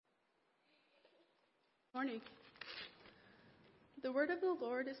Morning. The word of the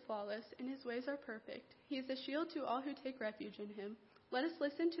Lord is flawless, and his ways are perfect. He is a shield to all who take refuge in him. Let us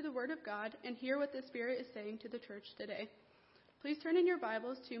listen to the word of God and hear what the Spirit is saying to the church today. Please turn in your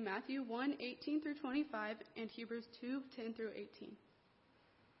Bibles to Matthew 1:18 through 25 and Hebrews 2:10 through 18.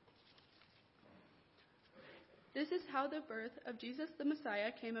 This is how the birth of Jesus the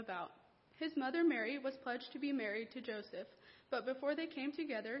Messiah came about. His mother Mary was pledged to be married to Joseph, but before they came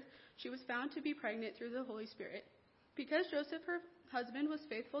together, she was found to be pregnant through the Holy Spirit. Because Joseph, her husband, was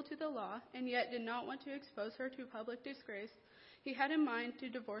faithful to the law and yet did not want to expose her to public disgrace, he had in mind to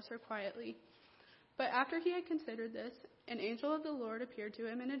divorce her quietly. But after he had considered this, an angel of the Lord appeared to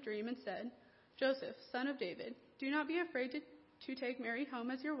him in a dream and said, "Joseph, son of David, do not be afraid to take Mary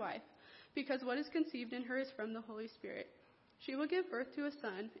home as your wife, because what is conceived in her is from the Holy Spirit. She will give birth to a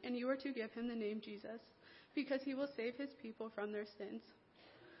son, and you are to give him the name Jesus, because he will save his people from their sins."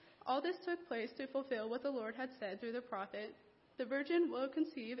 All this took place to fulfill what the Lord had said through the prophet, "The virgin will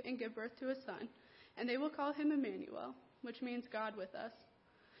conceive and give birth to a son, and they will call him Emmanuel," which means God with us.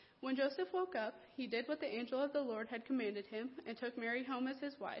 When Joseph woke up, he did what the angel of the Lord had commanded him and took Mary home as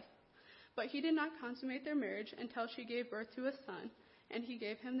his wife. But he did not consummate their marriage until she gave birth to a son, and he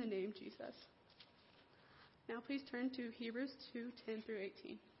gave him the name Jesus. Now please turn to Hebrews 2:10 through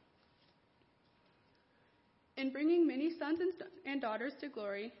 18. In bringing many sons and daughters to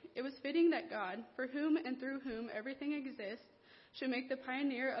glory, it was fitting that God, for whom and through whom everything exists, should make the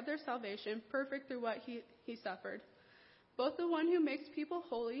pioneer of their salvation perfect through what he suffered. Both the one who makes people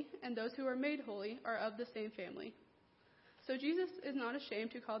holy and those who are made holy are of the same family. So Jesus is not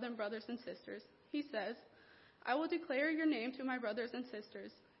ashamed to call them brothers and sisters. He says, "I will declare your name to my brothers and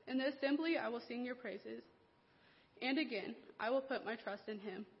sisters. In the assembly I will sing your praises." And again, "I will put my trust in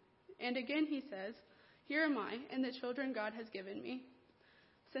him." And again he says, "Here am I, and the children God has given me."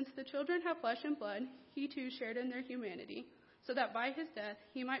 Since the children have flesh and blood, he too shared in their humanity, so that by his death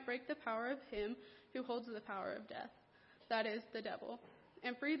he might break the power of him who holds the power of death, that is, the devil,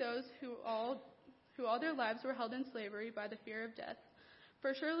 and free those who all their lives were held in slavery by the fear of death.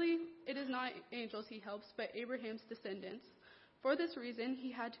 For surely it is not angels he helps, but Abraham's descendants. For this reason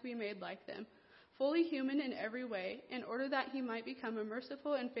he had to be made like them, fully human in every way, in order that he might become a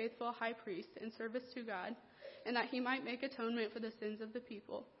merciful and faithful high priest in service to God, and that he might make atonement for the sins of the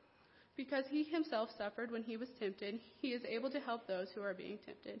people. Because he himself suffered when he was tempted, he is able to help those who are being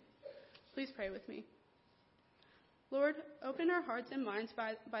tempted. Please pray with me. Lord, open our hearts and minds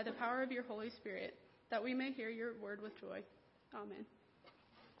by the power of your Holy Spirit, that we may hear your word with joy. Amen.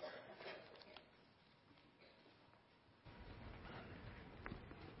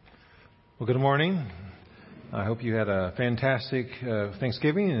 Well, good morning. I hope you had a fantastic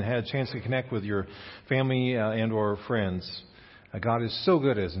Thanksgiving and had a chance to connect with your family and or friends. God is so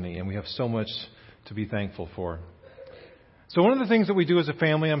good, isn't he? And we have so much to be thankful for. So one of the things that we do as a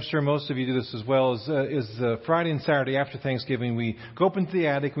family, I'm sure most of you do this as well, is Friday and Saturday after Thanksgiving, we go up into the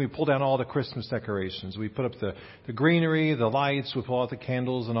attic and we pull down all the Christmas decorations. We put up the greenery, the lights, we pull out the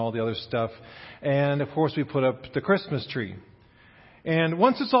candles and all the other stuff. And, of course, we put up the Christmas tree. And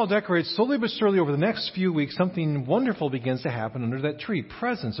once it's all decorated, slowly but surely over the next few weeks, something wonderful begins to happen under that tree.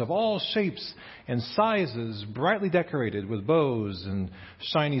 Presents of all shapes and sizes, brightly decorated with bows and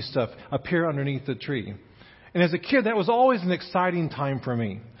shiny stuff, appear underneath the tree. And as a kid, that was always an exciting time for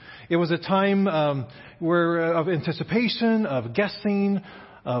me. It was a time of anticipation, of guessing,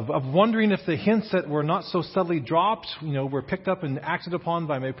 of wondering if the hints that were not so subtly dropped, were picked up and acted upon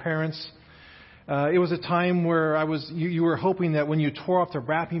by my parents. It was a time where you were hoping that when you tore off the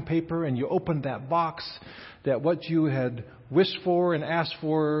wrapping paper and you opened that box, that what you had wished for and asked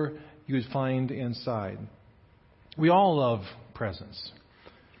for, you would find inside. We all love presents.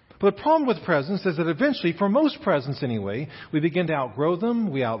 But the problem with presents is that eventually, for most presents anyway, we begin to outgrow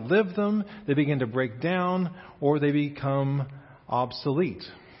them, we outlive them, they begin to break down, or they become obsolete.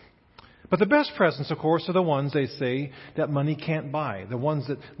 But the best presents, of course, are the ones, they say, that money can't buy. The ones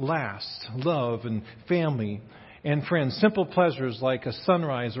that last, love and family and friends. Simple pleasures like a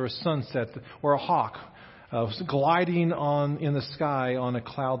sunrise or a sunset or a hawk gliding in the sky on a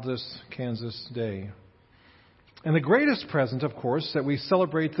cloudless Kansas day. And the greatest present, of course, that we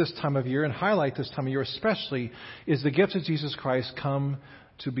celebrate this time of year and highlight this time of year especially is the gift of Jesus Christ come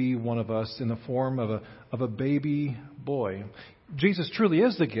to be one of us in the form of a baby boy. Jesus truly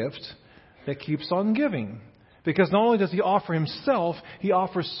is the gift that keeps on giving. Because not only does he offer himself, he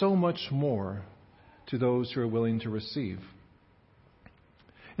offers so much more to those who are willing to receive.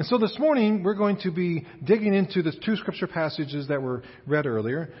 And so this morning, we're going to be digging into the two scripture passages that were read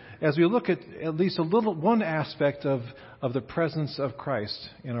earlier as we look at least one aspect of the presence of Christ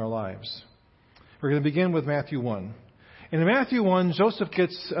in our lives. We're going to begin with Matthew 1. And in Matthew 1, Joseph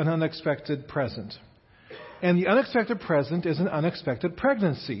gets an unexpected present. And the unexpected present is an unexpected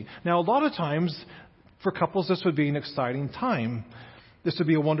pregnancy. Now, a lot of times, for couples, this would be an exciting time. This would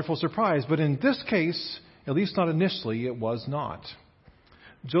be a wonderful surprise. But in this case, at least not initially, it was not.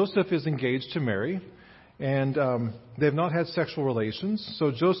 Joseph is engaged to Mary, and they've not had sexual relations. So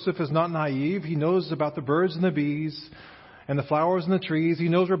Joseph is not naive. He knows about the birds and the bees and the flowers and the trees. He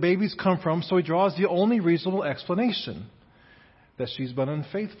knows where babies come from. So he draws the only reasonable explanation, that she's been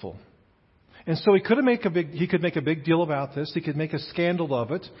unfaithful. And so he could make a big deal about this. He could make a scandal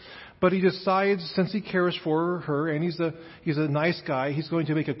of it. But he decides, since he cares for her and he's a nice guy, he's going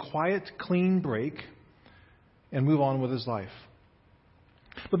to make a quiet, clean break and move on with his life.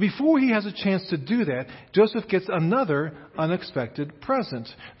 But before he has a chance to do that, Joseph gets another unexpected present.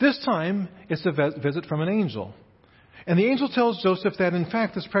 This time, it's a visit from an angel. And the angel tells Joseph that, in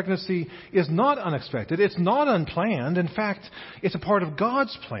fact, this pregnancy is not unexpected. It's not unplanned. In fact, it's a part of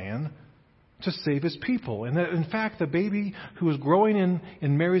God's plan to save his people. And that, in fact, the baby who was growing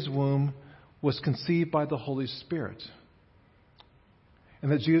in Mary's womb was conceived by the Holy Spirit.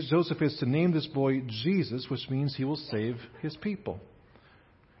 And that Joseph is to name this boy Jesus, which means he will save his people.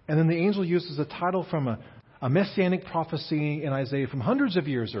 And then the angel uses a title from a messianic prophecy in Isaiah from hundreds of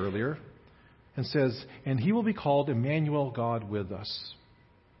years earlier and says, and he will be called Emmanuel, God with us.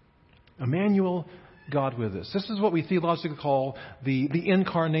 Emmanuel, God with us. This is what we theologically call the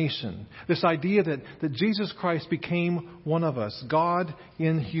Incarnation. This idea that Jesus Christ became one of us, God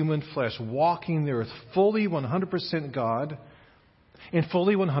in human flesh, walking the earth, fully 100% God and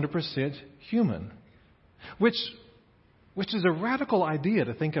fully 100% human. Which is a radical idea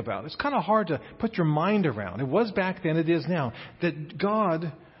to think about. It's kind of hard to put your mind around. It was back then, it is now. That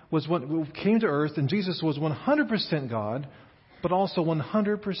God was what came to earth, and Jesus was 100% God, but also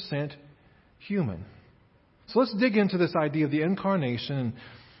 100% human. So let's dig into this idea of the Incarnation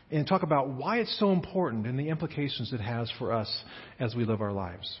and talk about why it's so important and the implications it has for us as we live our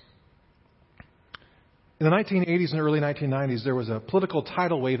lives. In the 1980s and early 1990s, there was a political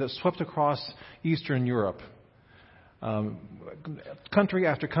tidal wave that swept across Eastern Europe. Country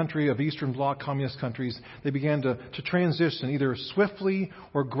after country of Eastern Bloc communist countries, they began to transition either swiftly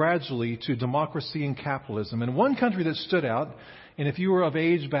or gradually to democracy and capitalism. And one country that stood out, and if you were of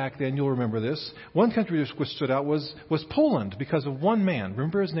age back then, you'll remember this, one country which stood out was Poland because of one man.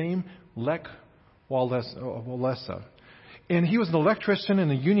 Remember his name? Lech Walesa. And he was an electrician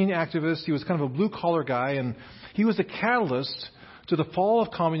and a union activist. He was kind of a blue-collar guy, and he was a catalyst to the fall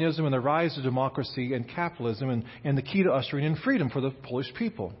of communism and the rise of democracy and capitalism and the key to ushering in freedom for the Polish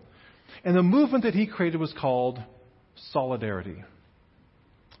people. And the movement that he created was called Solidarity.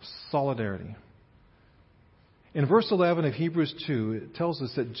 Solidarity. In verse 11 of Hebrews 2, it tells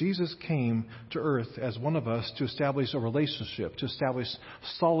us that Jesus came to earth as one of us to establish a relationship, to establish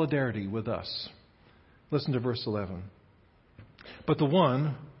solidarity with us. Listen to verse 11. But the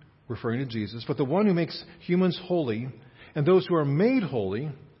one, referring to Jesus, but the one who makes humans holy and those who are made holy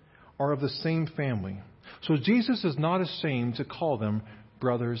are of the same family. So Jesus is not ashamed to call them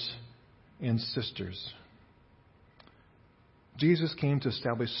brothers and sisters. Jesus came to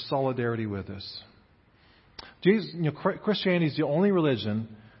establish solidarity with us. Christianity is the only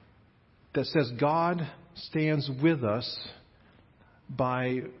religion that says God stands with us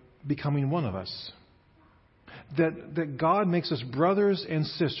by becoming one of us. That God makes us brothers and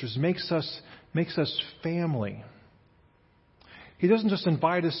sisters, makes us family. He doesn't just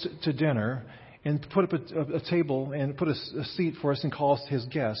invite us to dinner and put up a table and put a seat for us and call us his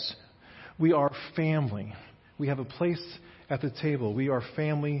guests. We are family. We have a place at the table. We are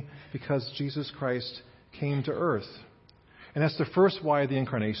family because Jesus Christ came to earth. And that's the first why of the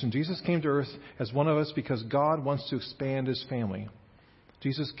Incarnation. Jesus came to earth as one of us because God wants to expand his family.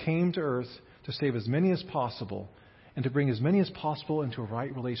 Jesus came to earth to save as many as possible and to bring as many as possible into a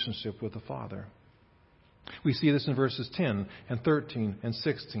right relationship with the Father. We see this in verses 10 and 13 and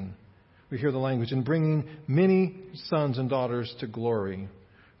 16. We hear the language, in bringing many sons and daughters to glory.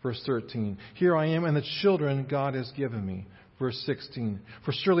 Verse 13, here I am and the children God has given me. Verse 16,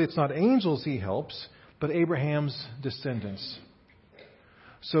 for surely it's not angels he helps, but Abraham's descendants.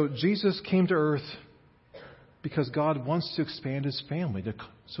 So Jesus came to earth because God wants to expand his family,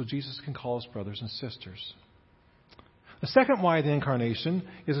 so Jesus can call us brothers and sisters. The second why of the Incarnation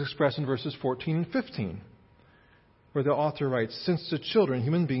is expressed in verses 14 and 15, where the author writes, since the children,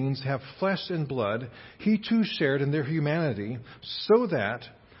 human beings, have flesh and blood, he too shared in their humanity, so that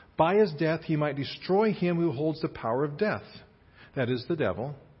by his death he might destroy him who holds the power of death, that is, the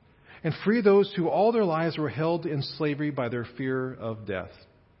devil, and free those who all their lives were held in slavery by their fear of death.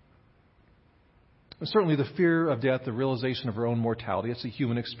 Certainly the fear of death, the realization of our own mortality, it's a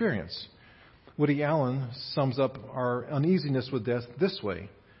human experience. Woody Allen sums up our uneasiness with death this way.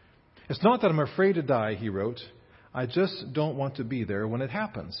 It's not that I'm afraid to die, he wrote. I just don't want to be there when it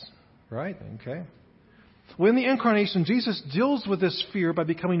happens. Right? Okay. Well, in the Incarnation, Jesus deals with this fear by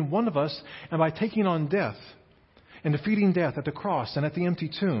becoming one of us and by taking on death and defeating death at the cross and at the empty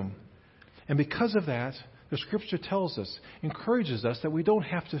tomb. And because of that, the Scripture tells us, encourages us that we don't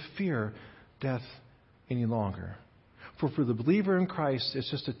have to fear death any longer. For the believer in Christ,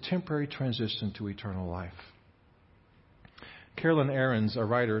 it's just a temporary transition to eternal life. Carolyn Ahrens, a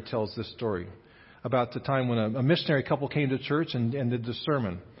writer, tells this story about the time when a missionary couple came to church and did the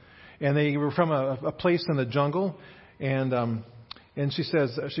sermon. And they were from a place in the jungle. And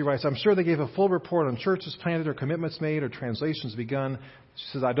she writes, I'm sure they gave a full report on churches planted or commitments made or translations begun. She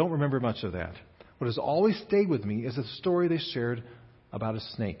says, I don't remember much of that. What has always stayed with me is the story they shared about a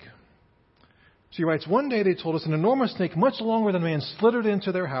snake. She writes, one day they told us an enormous snake, much longer than a man, slithered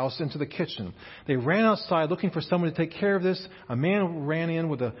into their house, into the kitchen. They ran outside looking for someone to take care of this. A man ran in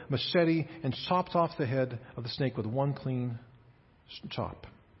with a machete and chopped off the head of the snake with one clean chop.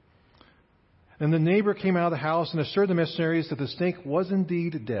 And the neighbor came out of the house and assured the missionaries that the snake was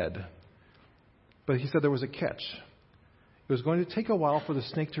indeed dead. But he said there was a catch. It was going to take a while for the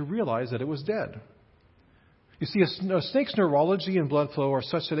snake to realize that it was dead. You see, a snake's neurology and blood flow are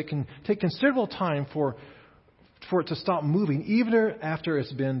such that it can take considerable time for it to stop moving, even after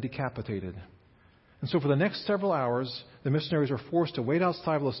it's been decapitated. And so for the next several hours, the missionaries were forced to wait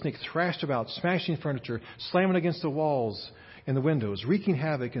outside while the snake thrashed about, smashing furniture, slamming against the walls and the windows, wreaking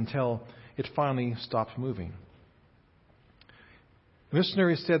havoc until it finally stopped moving. The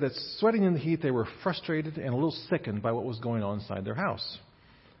missionaries said that sweating in the heat, they were frustrated and a little sickened by what was going on inside their house.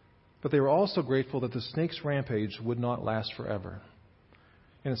 But they were also grateful that the snake's rampage would not last forever.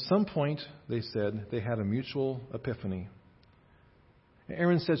 And at some point, they said, they had a mutual epiphany.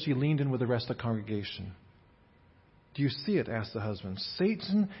 Aaron said she leaned in with the rest of the congregation. Do you see it? Asked the husband.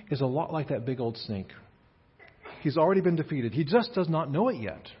 Satan is a lot like that big old snake. He's already been defeated. He just does not know it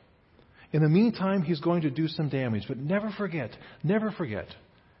yet. In the meantime, he's going to do some damage. But never forget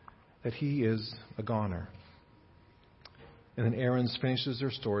that he is a goner. And then Aaron finishes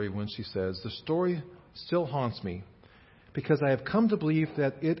her story when she says, the story still haunts me because I have come to believe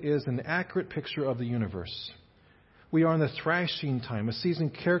that it is an accurate picture of the universe. We are in the thrashing time, a season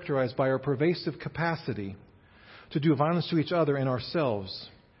characterized by our pervasive capacity to do violence to each other and ourselves.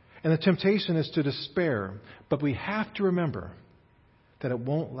 And the temptation is to despair. But we have to remember that it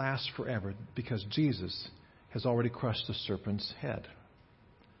won't last forever because Jesus has already crushed the serpent's head.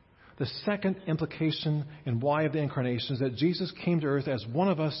 The second implication and why of the Incarnation is that Jesus came to earth as one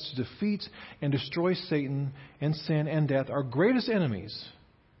of us to defeat and destroy Satan and sin and death, our greatest enemies,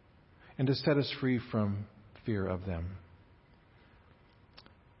 and to set us free from fear of them.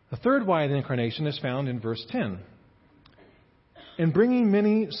 The third why of the Incarnation is found in verse 10. In bringing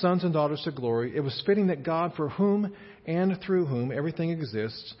many sons and daughters to glory, it was fitting that God, for whom and through whom everything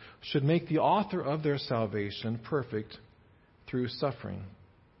exists, should make the author of their salvation perfect through suffering.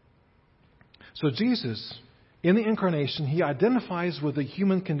 So Jesus, in the Incarnation, he identifies with the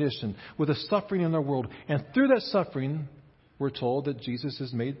human condition, with the suffering in our world. And through that suffering, we're told that Jesus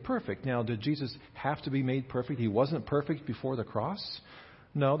is made perfect. Now, did Jesus have to be made perfect? He wasn't perfect before the cross?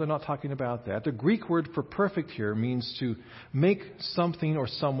 No, they're not talking about that. The Greek word for perfect here means to make something or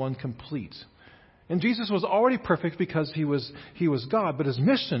someone complete. And Jesus was already perfect because he was God, but his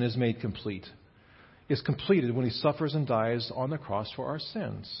mission is made complete. Is completed when he suffers and dies on the cross for our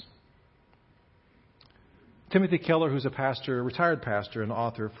sins. Timothy Keller, who's a retired pastor and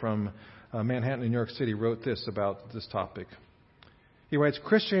author from Manhattan in New York City, wrote this about this topic. He writes,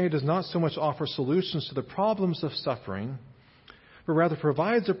 Christianity does not so much offer solutions to the problems of suffering, but rather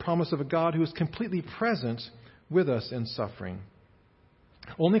provides a promise of a God who is completely present with us in suffering.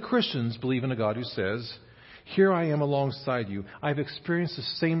 Only Christians believe in a God who says, here I am alongside you. I've experienced the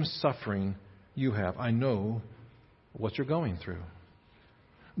same suffering you have. I know what you're going through.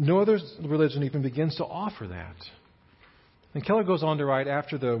 No other religion even begins to offer that. And Keller goes on to write,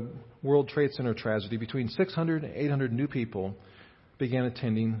 after the World Trade Center tragedy, between 600 and 800 new people began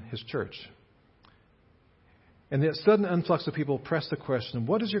attending his church. And the sudden influx of people pressed the question,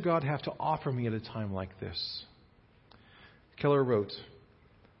 what does your God have to offer me at a time like this? Keller wrote,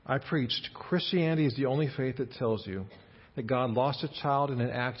 I preached, Christianity is the only faith that tells you that God lost a child in an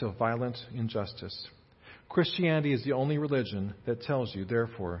act of violent injustice. Christianity is the only religion that tells you,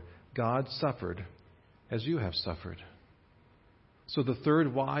 therefore, God suffered as you have suffered. So the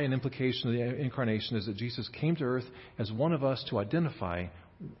third why and implication of the Incarnation is that Jesus came to earth as one of us to identify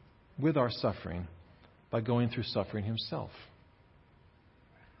with our suffering by going through suffering himself.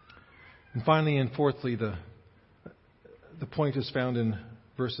 And finally and fourthly, the point is found in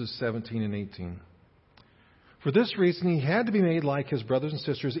verses 17 and 18. For this reason, he had to be made like his brothers and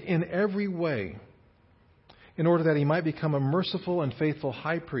sisters in every way, in order that he might become a merciful and faithful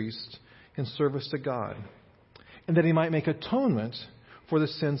high priest in service to God, and that he might make atonement for the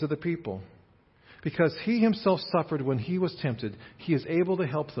sins of the people. Because he himself suffered when he was tempted, he is able to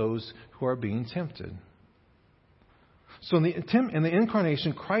help those who are being tempted. So in the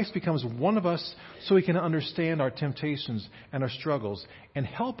Incarnation, Christ becomes one of us so he can understand our temptations and our struggles and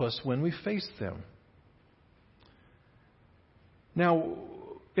help us when we face them. Now,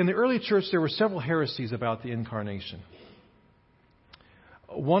 in the early church, there were several heresies about the Incarnation.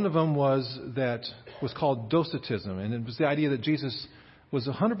 One of them was called Docetism, and it was the idea that Jesus was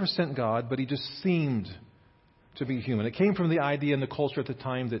 100% God, but he just seemed to be human. It came from the idea in the culture at the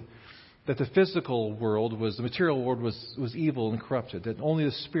time that the physical world the material world was evil and corrupted, that only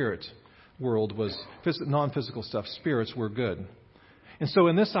the spirit world was non-physical stuff. Spirits were good. And so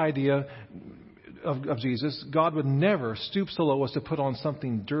in this idea of Jesus, God would never stoop so low as to put on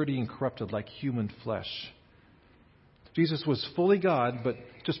something dirty and corrupted like human flesh. Jesus was fully God, but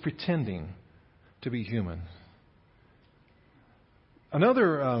just pretending to be human.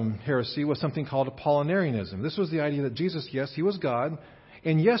 Another heresy was something called Apollinarianism. This was the idea that Jesus, yes, he was God,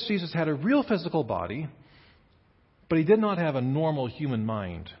 and yes, Jesus had a real physical body, but he did not have a normal human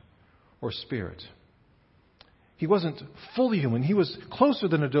mind or spirit. He wasn't fully human. He was closer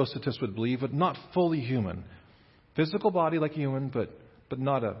than a Docetist would believe, but not fully human. Physical body like a human, but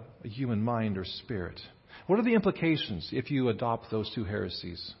not a human mind or spirit. What are the implications if you adopt those two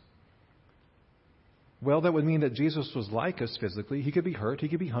heresies? Well, that would mean that Jesus was like us physically. He could be hurt. He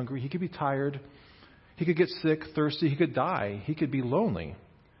could be hungry. He could be tired. He could get sick, thirsty. He could die. He could be lonely.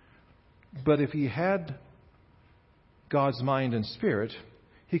 But if he had God's mind and spirit,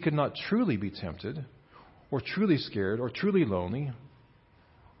 he could not truly be tempted, or truly scared, or truly lonely,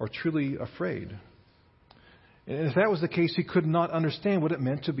 or truly afraid. And if that was the case, he could not understand what it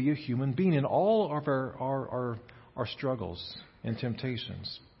meant to be a human being in all of our struggles and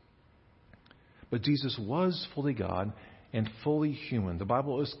temptations. But Jesus was fully God and fully human. The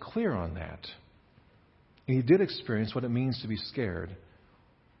Bible is clear on that. And he did experience what it means to be scared,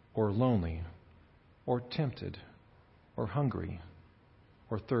 or lonely, or tempted, or hungry,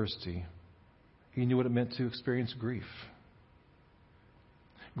 or thirsty. He knew what it meant to experience grief.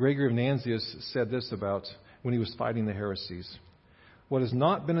 Gregory of Nazianzus said this about when he was fighting the heresies. What has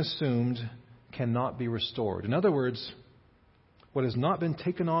not been assumed cannot be restored. In other words, what has not been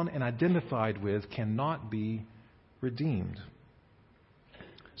taken on and identified with cannot be redeemed.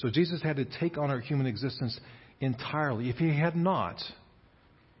 So Jesus had to take on our human existence entirely. If he had not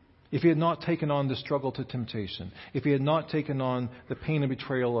taken on the struggle to temptation, if he had not taken on the pain and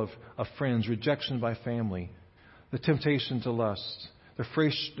betrayal of friends, rejection by family, the temptation to lust,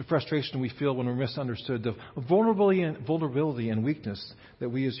 the frustration we feel when we're misunderstood, the vulnerability and weakness that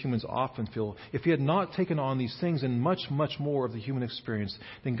we as humans often feel, if he had not taken on these things and much, much more of the human experience,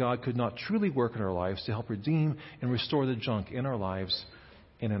 then God could not truly work in our lives to help redeem and restore the junk in our lives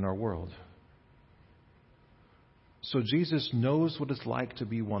and in our world. So Jesus knows what it's like to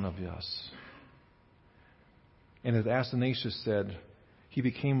be one of us. And as Athanasius said, he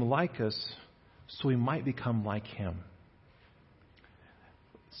became like us so we might become like him,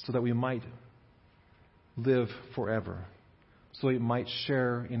 so that we might live forever, so we might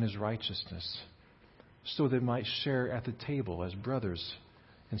share in his righteousness, so they might share at the table as brothers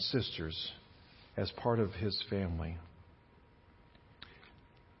and sisters, as part of his family.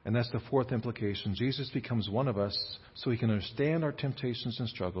 And that's the fourth implication. Jesus becomes one of us so he can understand our temptations and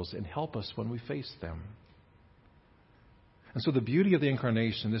struggles and help us when we face them. And so the beauty of the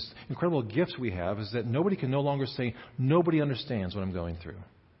Incarnation, this incredible gift we have, is that nobody can no longer say, nobody understands what I'm going through.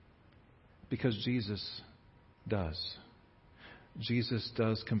 Because Jesus does. Jesus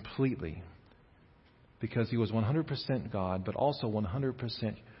does completely. Because he was 100% God, but also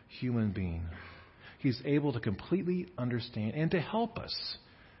 100% human being. He's able to completely understand and to help us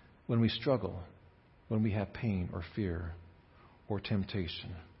when we struggle, when we have pain or fear or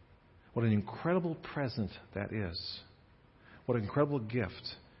temptation. What an incredible present that is. What an incredible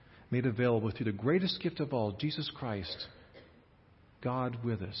gift made available through the greatest gift of all, Jesus Christ, God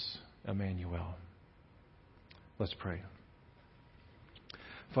with us, Emmanuel. Let's pray.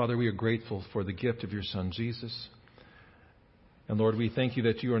 Father, we are grateful for the gift of your Son, Jesus. And Lord, we thank you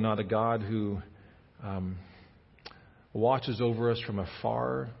that you are not a God who watches over us from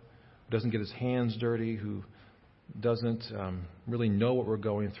afar, who doesn't get his hands dirty, who doesn't really know what we're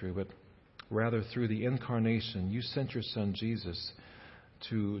going through. But Rather, through the Incarnation, you sent your Son, Jesus,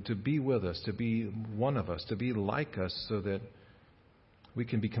 to be with us, to be one of us, to be like us, so that we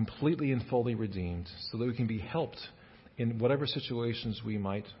can be completely and fully redeemed, so that we can be helped in whatever situations we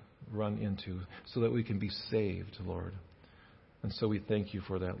might run into, so that we can be saved, Lord. And so we thank you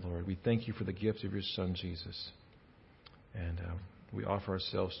for that, Lord. We thank you for the gift of your Son, Jesus. And we offer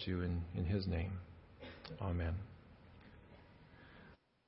ourselves to you in his name. Amen.